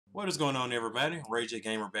What is going on, everybody?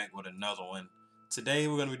 RayJGamer back with another one. Today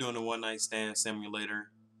we're going to be doing the one night stand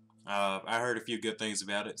simulator. I heard a few good things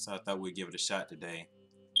about it, so I thought we'd give it a shot today.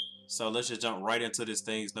 So let's just jump right into this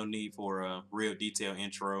thing. There's no need for a real detailed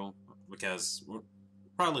intro because we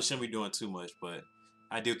probably shouldn't be doing too much, but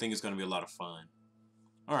I do think it's going to be a lot of fun.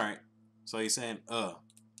 Alright, so he's saying,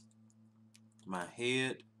 my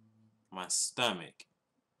head, my stomach.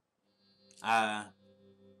 I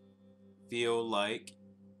feel like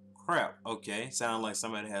crap. Okay, sound like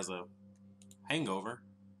somebody has a hangover.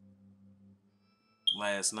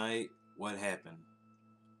 Last night, what happened?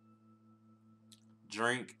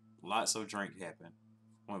 Drink, lots of drink happened.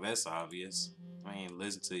 Well, that's obvious. I ain't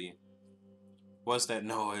listen to you. What's that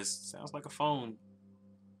noise? Sounds like a phone.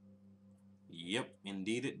 Yep,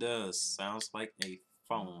 indeed it does. Sounds like a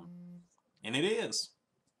phone. And it is.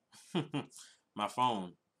 My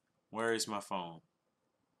phone. Where is my phone?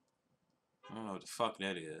 I don't know what the fuck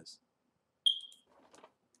that is.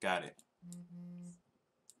 Got it.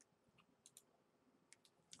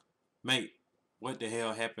 Mate, what the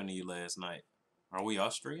hell happened to you last night? Are we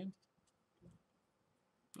Austrian?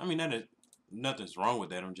 I mean, nothing's wrong with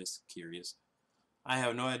that. I'm just curious. I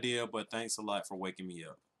have no idea, but thanks a lot for waking me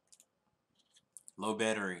up. Low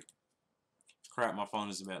battery. Crap, my phone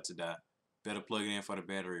is about to die. Better plug it in before the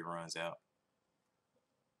battery runs out.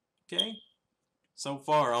 Okay. So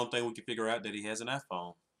far, I don't think we can figure out that he has an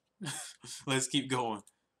iPhone. Let's keep going.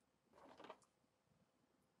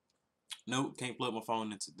 Nope, can't plug my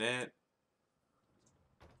phone into that.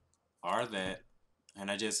 Or that.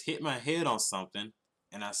 And I just hit my head on something,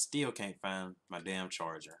 and I still can't find my damn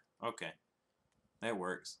charger. Okay. That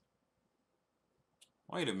works.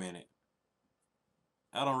 Wait a minute.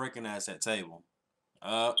 I don't recognize that table.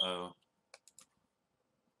 Uh-oh.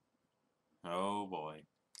 Oh boy.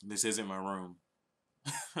 This isn't my room.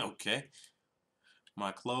 Okay.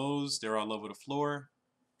 My clothes, they're all over the floor.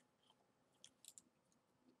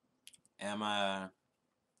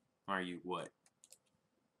 Are you what?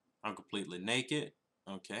 I'm completely naked.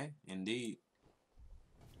 Okay, indeed.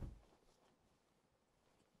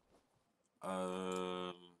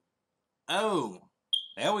 Oh,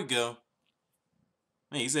 there we go.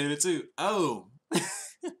 He said it too. Oh.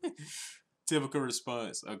 Typical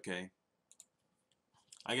response. Okay.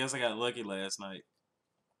 I guess I got lucky last night.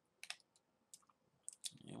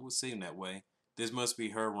 Yeah, it would seem that way. This must be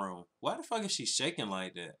her room. Why the fuck is she shaking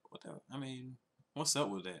like that? What the? I mean, what's up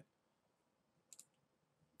with that?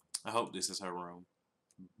 I hope this is her room.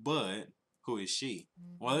 But who is she?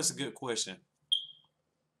 Well, that's a good question.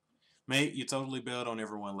 Mate, you totally bailed on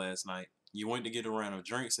everyone last night. You went to get a round of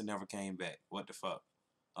drinks and never came back. What the fuck?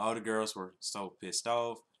 All the girls were so pissed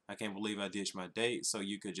off. I can't believe I ditched my date so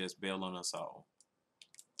you could just bail on us all.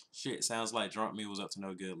 Shit, sounds like drunk me was up to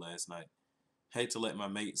no good last night. Hate to let my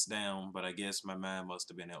mates down, but I guess my mind must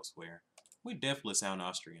have been elsewhere. We definitely sound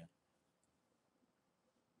Austrian.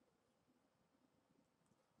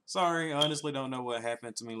 Sorry, I honestly don't know what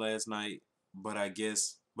happened to me last night, but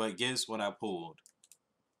guess what I pulled.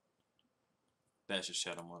 That should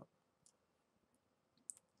shut him up.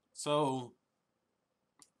 So,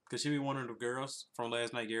 could she be one of the girls from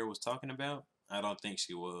last night Gary was talking about? I don't think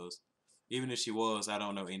she was. Even if she was, I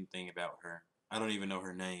don't know anything about her. I don't even know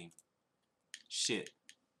her name. Shit.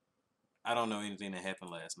 I don't know anything that happened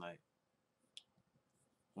last night.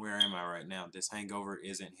 Where am I right now? This hangover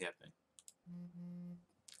isn't helping.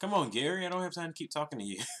 Come on, Gary. I don't have time to keep talking to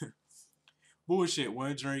you. Bullshit.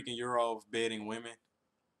 One drink and you're off bedding women.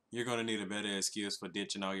 You're going to need a better excuse for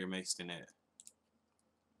ditching all your mates than that.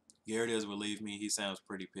 Gary doesn't believe me. He sounds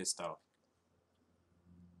pretty pissed off.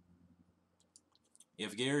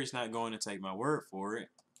 If Gary's not going to take my word for it,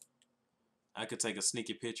 I could take a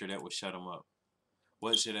sneaky picture that would shut him up.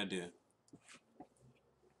 What should I do?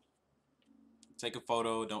 Take a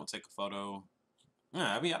photo, don't take a photo.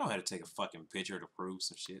 Nah, I mean, I don't have to take a fucking picture to prove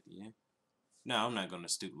some shit, yeah. No, I'm not going to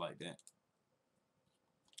stoop like that.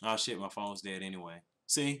 Oh shit, my phone's dead anyway.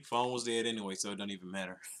 See, phone was dead anyway, so it don't even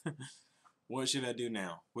matter. What should I do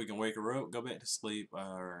now? We can wake her up, go back to sleep,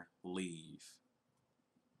 or leave.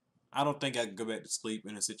 I don't think I can go back to sleep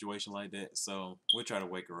in a situation like that, so we'll try to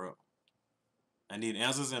wake her up. I need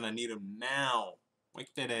answers and I need them now.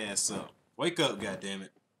 Wake that ass up. Wake up,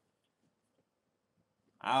 goddammit.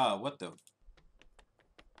 Ah, what the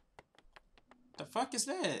fuck is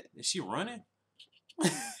that? Is she running?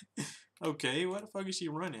 Okay, why the fuck is she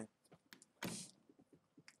running?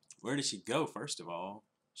 Where did she go, first of all?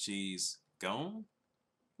 She's gone?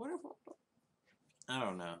 Whatever. I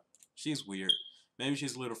don't know. She's weird. Maybe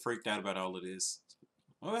she's a little freaked out about all of this.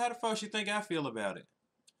 Well, how the fuck she think I feel about it?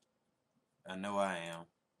 I know I am.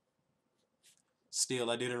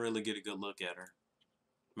 Still, I didn't really get a good look at her.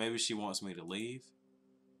 Maybe she wants me to leave?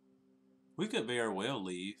 We could very well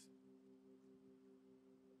leave.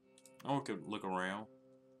 Or we could look around.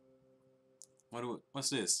 What's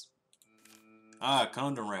this? Ah,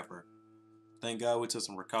 condom wrapper. Thank God we took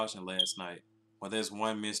some precaution last night. Well, there's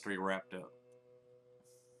one mystery wrapped up.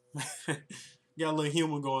 Got a little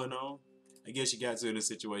humor going on. I guess you got to in a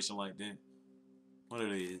situation like that. What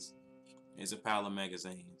it is a pile of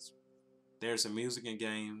magazines. There's some music and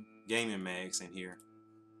gaming mags in here.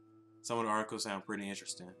 Some of the articles sound pretty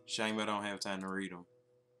interesting. Shame I don't have time to read them.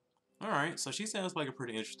 Alright, so she sounds like a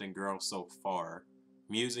pretty interesting girl so far.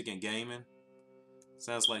 Music and gaming.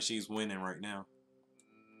 Sounds like she's winning right now.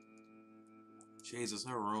 Jesus,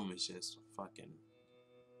 her room is just fucking...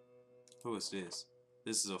 Who is this?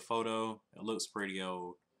 This is a photo. It looks pretty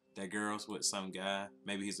old. That girl's with some guy.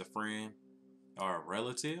 Maybe he's a friend or a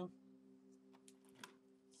relative.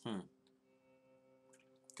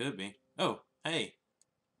 Could be. Oh, hey.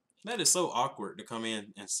 That is so awkward to come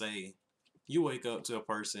in and say, you wake up to a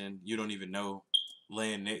person you don't even know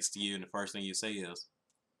laying next to you and the first thing you say is,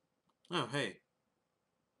 oh, hey.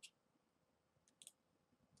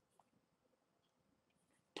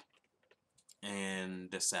 And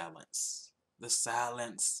the silence. The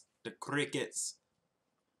silence. The crickets.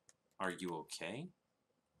 Are you okay?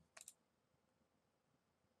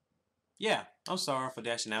 Yeah, I'm sorry for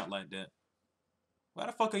dashing out like that. Why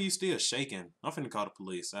the fuck are you still shaking? I'm finna call the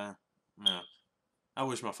police, huh? No. I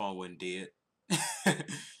wish my phone wasn't dead.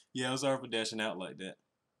 Yeah, I'm sorry for dashing out like that.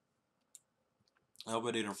 I hope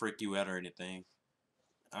I didn't freak you out or anything.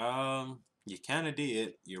 You kinda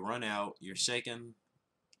did. You run out, you're shaking.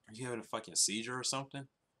 Are you having a fucking seizure or something?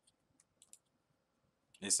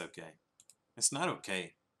 It's okay. It's not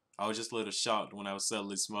okay. I was just a little shocked when I was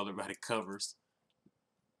suddenly smothered by the covers.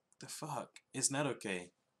 The fuck? It's not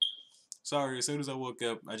okay. Sorry, as soon as I woke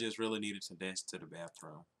up, I just really needed to dash to the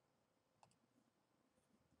bathroom.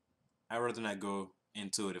 I'd rather not go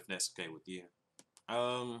into it if that's okay with you.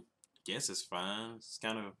 Guess it's fine. It's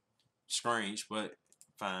kind of strange, but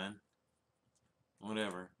fine.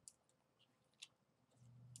 Whatever.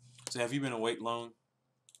 So have you been awake long?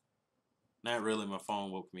 Not really, my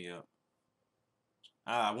phone woke me up.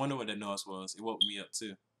 I wonder what that noise was. It woke me up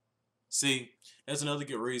too. See, that's another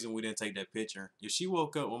good reason we didn't take that picture. If she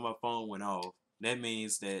woke up when my phone went off, that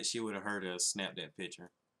means that she would have heard us snap that picture.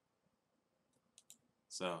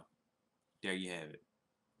 So, there you have it.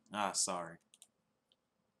 Ah, sorry.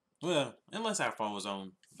 Well, unless our phone was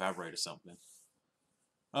on vibrate or something.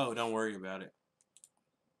 Oh, don't worry about it.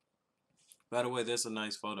 By the way, that's a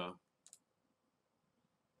nice photo.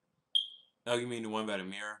 Oh, you mean the one by the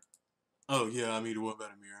mirror? Oh, yeah, I mean the one by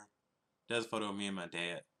the mirror. That's a photo of me and my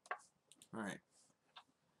dad. Alright.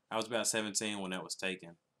 I was about 17 when that was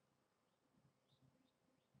taken.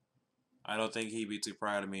 I don't think he'd be too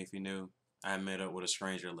proud of me if he knew I met up with a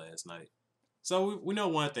stranger last night. So we know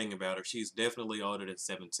one thing about her. She's definitely older than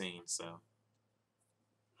 17, so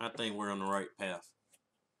I think we're on the right path.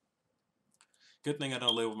 Good thing I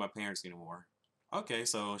don't live with my parents anymore. Okay,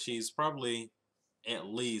 so she's probably at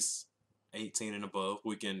least 18 and above.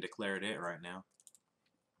 We can declare that right now.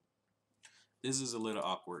 This is a little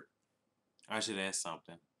awkward. I should ask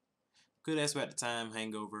something. Could ask about the time,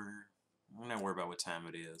 hangover. I'm not worried about what time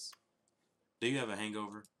it is. Do you have a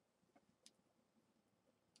hangover?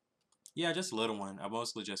 Yeah, just a little one. I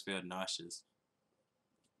mostly just feel nauseous.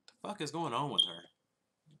 The fuck is going on with her?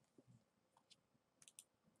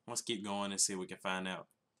 Let's keep going and see what we can find out.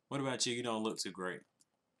 What about you? You don't look too great.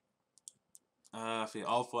 I feel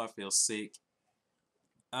awful. I feel sick.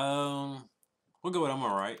 We'll go with I'm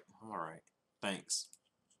alright. I'm alright. Thanks.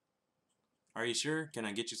 Are you sure? Can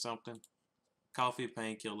I get you something? Coffee,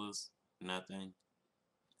 painkillers, nothing.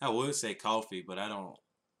 I would say coffee, but I don't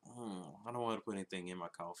want to put anything in my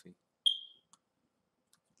coffee.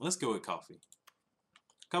 Let's go with coffee.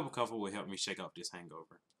 A cup of coffee will help me shake off this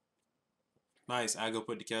hangover. Nice. I go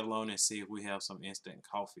put the kettle on and see if we have some instant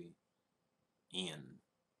coffee in.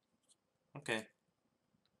 Okay.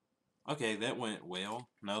 Okay, that went well.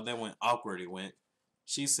 No, that went awkward. It went.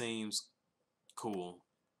 She seems cool.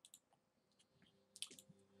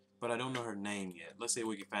 But I don't know her name yet. Let's see if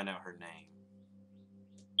we can find out her name.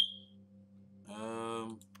 I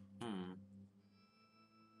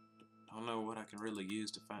don't know what I can really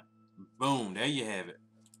use to find. Boom, there you have it.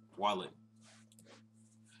 Wallet.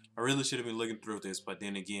 I really should have been looking through this, but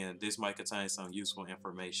then again, this might contain some useful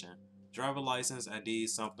information. Driver license, ID,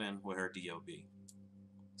 something with her DOB.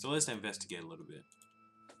 So let's investigate a little bit.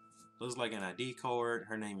 Looks like an ID card.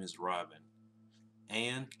 Her name is Robin.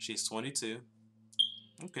 And she's 22.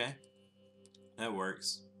 Okay. That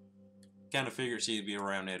works. Kind of figured she'd be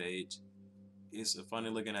around that age. It's a funny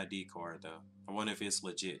looking ID card though. I wonder if it's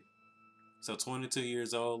legit. So 22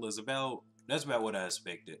 years old is that's about what I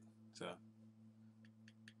expected. So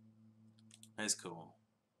that's cool.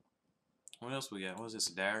 What else we got? What's this,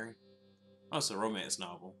 a diary? Oh, it's a romance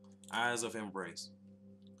novel. Eyes of Embrace.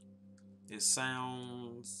 It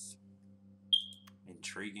sounds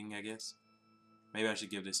intriguing, I guess. Maybe I should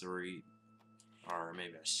give this a read. Or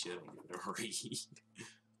maybe I shouldn't give it a read.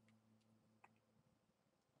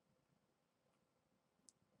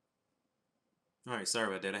 Alright, sorry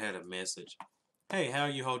about that. I had a message. Hey, how are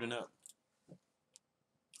you holding up?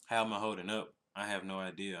 How am I holding up? I have no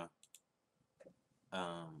idea.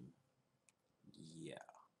 Um, yeah.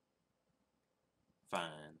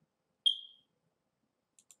 Fine.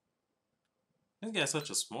 This guy's such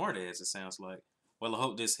a smart ass, it sounds like. Well, I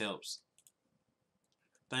hope this helps.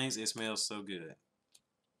 Thanks, it smells so good.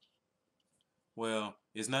 Well,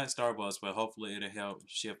 it's not Starbucks, but hopefully it'll help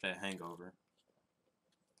shift that hangover.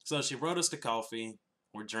 So she brought us the coffee.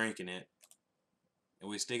 We're drinking it. And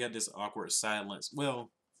we still got this awkward silence. Well,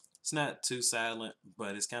 it's not too silent,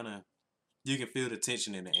 but it's kind of, you can feel the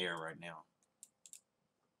tension in the air right now.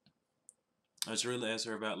 I should really ask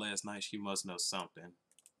her about last night. She must know something.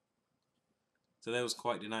 So that was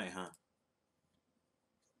quite the night, huh?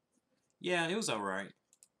 Yeah, it was alright.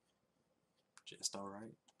 Just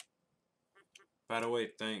alright. By the way,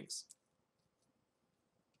 thanks.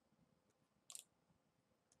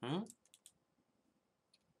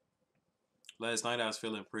 Last night I was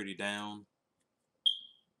feeling pretty down.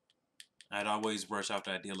 I'd always brush off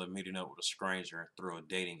the idea of meeting up with a stranger through a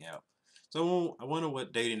dating app. So I wonder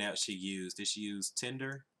what dating app she used. Did she use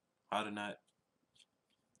Tinder? How to not?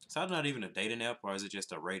 Is How to Not even a dating app, or is it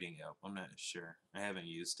just a rating app? I'm not sure. I haven't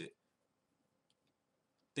used it.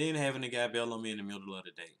 Then having a guy bail on me in the middle of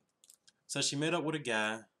the date. So she met up with a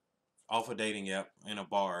guy off a dating app in a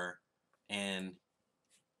bar, and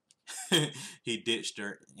he ditched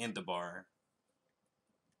her in the bar.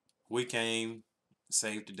 We came,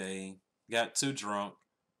 saved the day, got too drunk,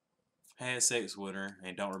 had sex with her,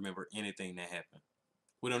 and don't remember anything that happened.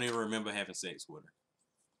 We don't even remember having sex with her.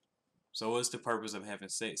 So what's the purpose of having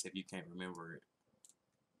sex if you can't remember it?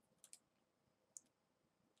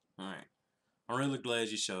 Alright. I'm really glad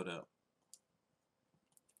you showed up.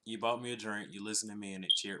 You bought me a drink, you listened to me, and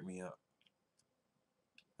it cheered me up.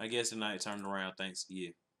 I guess the night turned around thanks to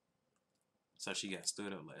you. So she got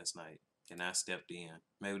stood up last night, and I stepped in.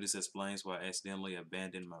 Maybe this explains why I accidentally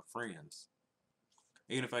abandoned my friends.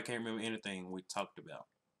 Even if I can't remember anything we talked about.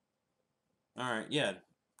 Alright, yeah,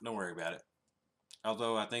 don't worry about it.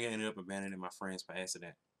 Although I think I ended up abandoning my friends by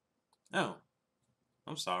accident. Oh,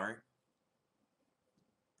 I'm sorry.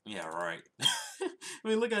 Yeah, right. I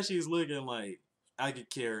mean, look how she's looking like I could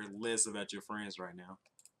care less about your friends right now.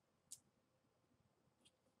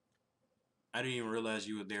 I didn't even realize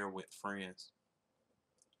you were there with friends.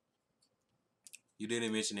 You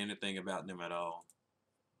didn't mention anything about them at all.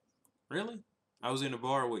 Really? I was in the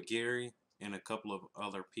bar with Gary and a couple of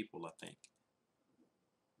other people, I think.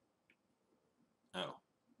 Oh.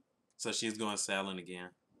 So she's going silent again.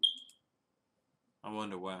 I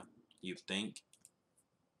wonder why. You think?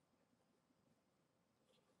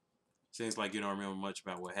 Seems like you don't remember much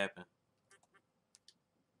about what happened.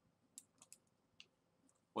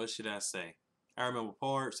 What should I say? I remember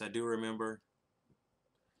parts. I do remember.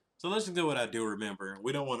 So let's just do what I do remember.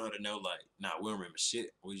 We don't want her to know, like, nah, we don't remember shit.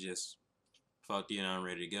 We just fucked you and I'm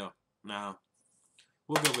ready to go. Nah.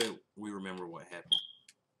 We'll go with we remember what happened.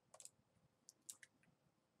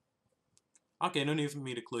 Okay, no need for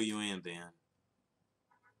me to clue you in then.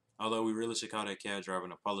 Although we really should call that cab driver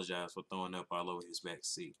and apologize for throwing up all over his back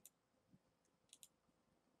seat.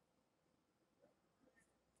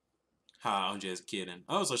 Ha, I'm just kidding.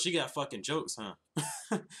 Oh, so she got fucking jokes,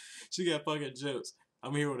 huh? She got fucking jokes.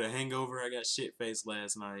 I'm here with a hangover. I got shit faced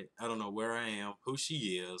last night. I don't know where I am, who she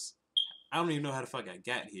is. I don't even know how the fuck I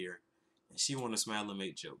got here. And she want to smile and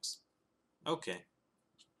make jokes. Okay.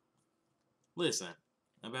 Listen,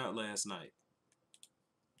 about last night.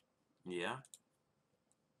 Yeah.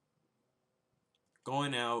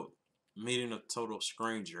 Going out, meeting a total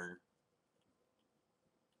stranger.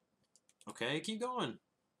 Okay, keep going.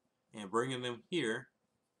 And bringing them here,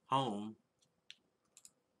 home.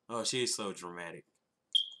 Oh, she's so dramatic.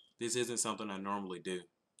 This isn't something I normally do.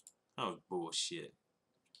 Oh, bullshit.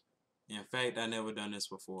 In fact, I never done this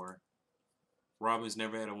before. Robin's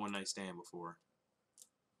never had a one-night stand before.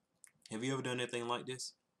 Have you ever done anything like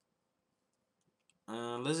this?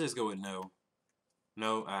 Let's just go with no.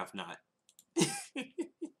 No, I've not.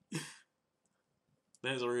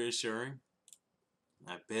 That's reassuring.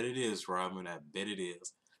 I bet it is, Robin. I bet it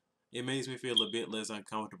is. It makes me feel a bit less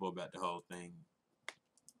uncomfortable about the whole thing.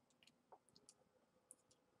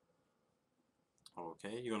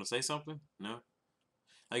 Okay, you gonna say something? No?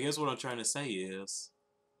 I guess what I'm trying to say is,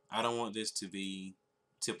 I don't want this to be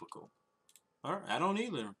typical. Alright, I don't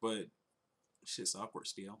either, but shit's awkward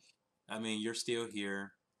still. I mean, you're still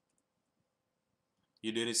here.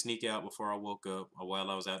 You didn't sneak out before I woke up or while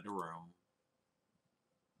I was out the room.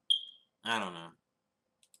 I don't know.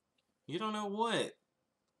 You don't know what?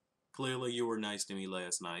 Clearly you were nice to me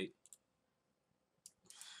last night.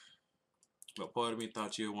 But part of me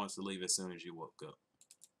thought you would want to leave as soon as you woke up.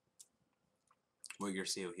 Well, you're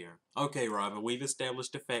still here. Okay, Robin, we've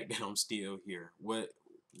established the fact that I'm still here. What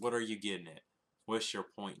are you getting at? What's your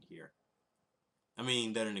point here? I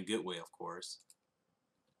mean, that in a good way, of course.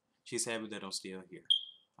 She's happy that I'm still here.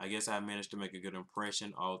 I guess I managed to make a good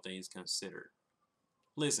impression, all things considered.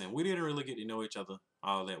 Listen, we didn't really get to know each other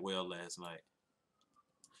all that well last night.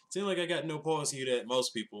 Seems like I got no parts here that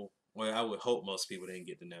most people, well, I would hope most people didn't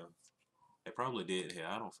get to know. They probably did here.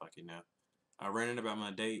 I don't fucking know. I ranted about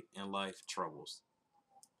my date and life troubles.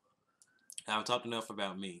 I've talked enough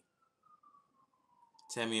about me.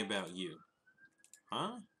 Tell me about you.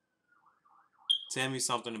 Huh? Tell me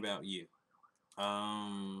something about you.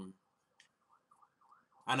 I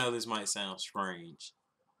know this might sound strange,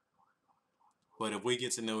 but if we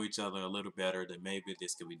get to know each other a little better, then maybe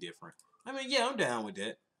this could be different. I mean, yeah, I'm down with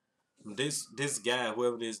that. This guy,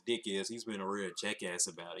 whoever this dick is, he's been a real jackass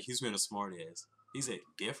about it. He's been a smart ass. He's like,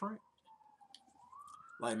 different?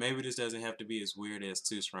 Like, maybe this doesn't have to be as weird as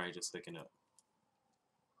two strangers hooking up.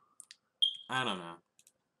 I don't know.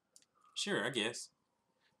 Sure, I guess.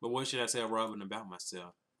 But what should I tell Robin about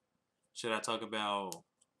myself? Should I talk about...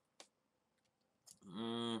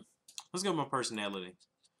 let's go with my personality.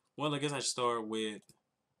 Well, I guess I should start with...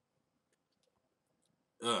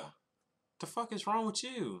 The fuck is wrong with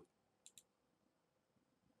you?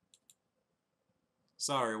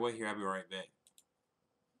 Sorry, wait here, I'll be right back.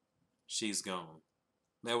 She's gone.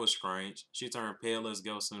 That was strange. She turned pale as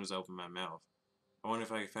ghost as soon as I opened my mouth. I wonder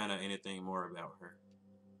if I can find out anything more about her.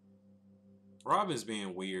 Robin's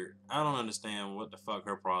being weird. I don't understand what the fuck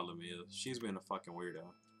her problem is. She's being a fucking weirdo.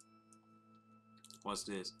 What's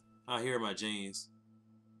this? Oh, here are my jeans.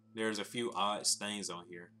 There's a few odd stains on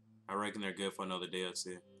here. I reckon they're good for another day or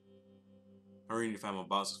two. I really need to find my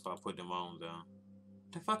boxes before I put them on, though.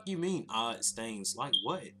 The fuck you mean, odd stains? Like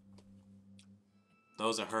what?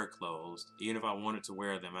 Those are her clothes. Even if I wanted to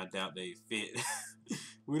wear them, I doubt they fit.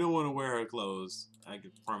 We don't want to wear her clothes. I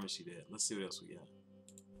can promise you that. Let's see what else we got.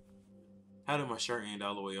 How did my shirt end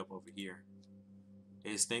all the way up over here?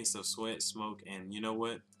 It stinks of sweat, smoke, and you know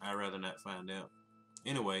what? I'd rather not find out.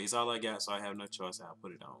 Anyway, it's all I got, so I have no choice. I'll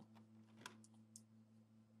put it on.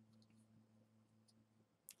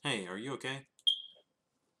 Hey, are you okay?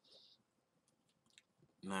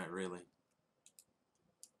 Not really.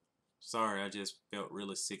 Sorry, I just felt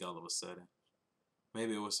really sick all of a sudden.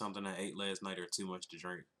 Maybe it was something I ate last night or too much to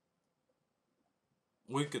drink.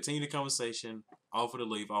 We can continue the conversation, offer to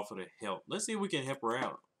leave, offer to help. Let's see if we can help her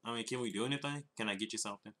out. I mean, can we do anything? Can I get you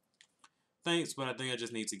something? Thanks, but I think I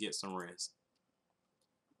just need to get some rest.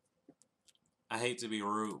 I hate to be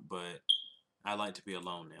rude, but I like to be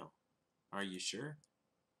alone now. Are you sure?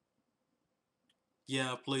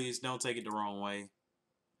 Yeah, please, don't take it the wrong way.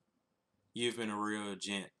 You've been a real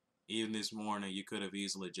gent. Even this morning, you could have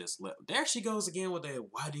easily just left. There she goes again with that,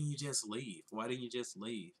 why didn't you just leave? Why didn't you just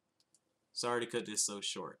leave? Sorry to cut this so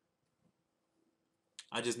short.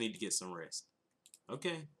 I just need to get some rest.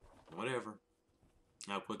 Okay, whatever.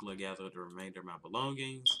 I'll quickly gather the remainder of my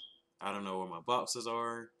belongings. I don't know where my boxes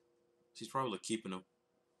are. She's probably keeping them.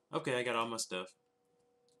 Okay, I got all my stuff.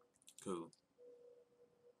 Cool.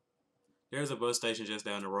 There's a bus station just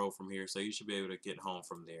down the road from here, so you should be able to get home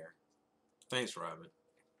from there. Thanks, Robin.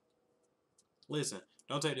 Listen,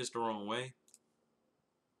 don't take this the wrong way.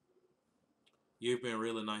 You've been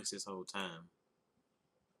really nice this whole time.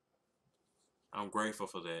 I'm grateful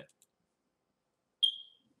for that.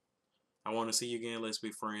 I want to see you again. Let's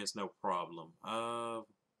be friends. No problem.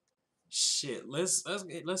 Shit. Let's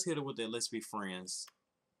hit it with that. Let's be friends.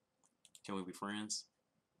 Can we be friends?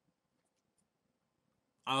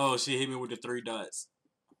 Oh, she hit me with the 3 dots.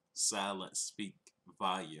 Silence speak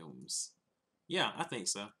volumes. Yeah, I think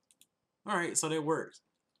so. Alright, so that works.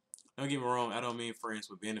 Don't get me wrong, I don't mean friends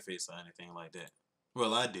with benefits or anything like that.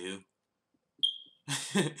 Well, I do.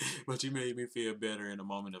 But you made me feel better in a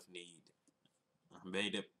moment of need. I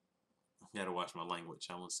made it. I gotta watch my language.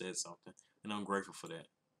 I almost said something. And I'm grateful for that.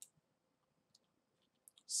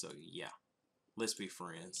 So, yeah. Let's be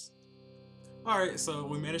friends. Alright, so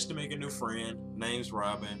we managed to make a new friend. Name's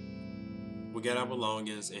Robin. We got our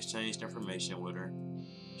belongings, exchanged information with her.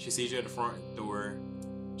 She sees you at the front door.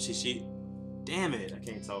 She damn it, I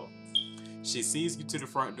can't talk. She sees you to the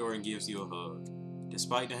front door and gives you a hug.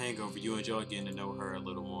 Despite the hangover, you enjoy getting to know her a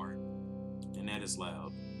little more. And that is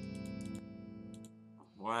loud.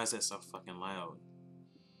 Why is that so fucking loud?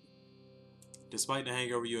 Despite the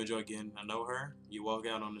hangover, you enjoy getting to know her. You walk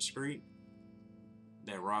out on the street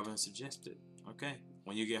that Robin suggested. Okay.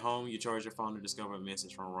 When you get home, you charge your phone to discover a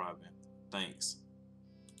message from Robin. Thanks.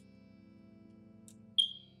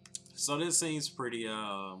 So this seems pretty,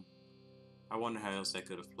 I wonder how else that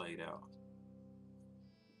could have played out.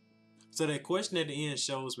 So that question at the end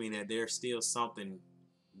shows me that there's still something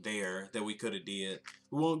there that we could have did.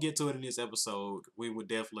 We won't get to it in this episode. We would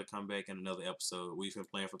definitely come back in another episode. We've been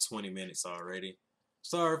playing for 20 minutes already.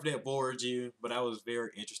 Sorry if that bored you, but I was very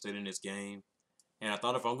interested in this game. And I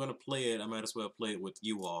thought if I'm going to play it, I might as well play it with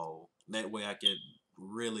you all. That way I could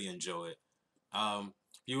really enjoy it. If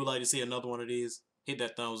you would like to see another one of these, hit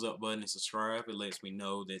that thumbs up button and subscribe. It lets me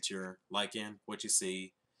know that you're liking what you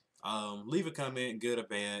see. Leave a comment, good or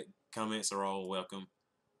bad. Comments are all welcome.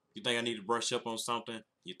 If you think I need to brush up on something,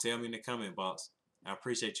 you tell me in the comment box. I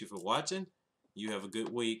appreciate you for watching. You have a good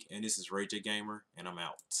week, and this is RayJGamer, and I'm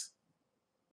out.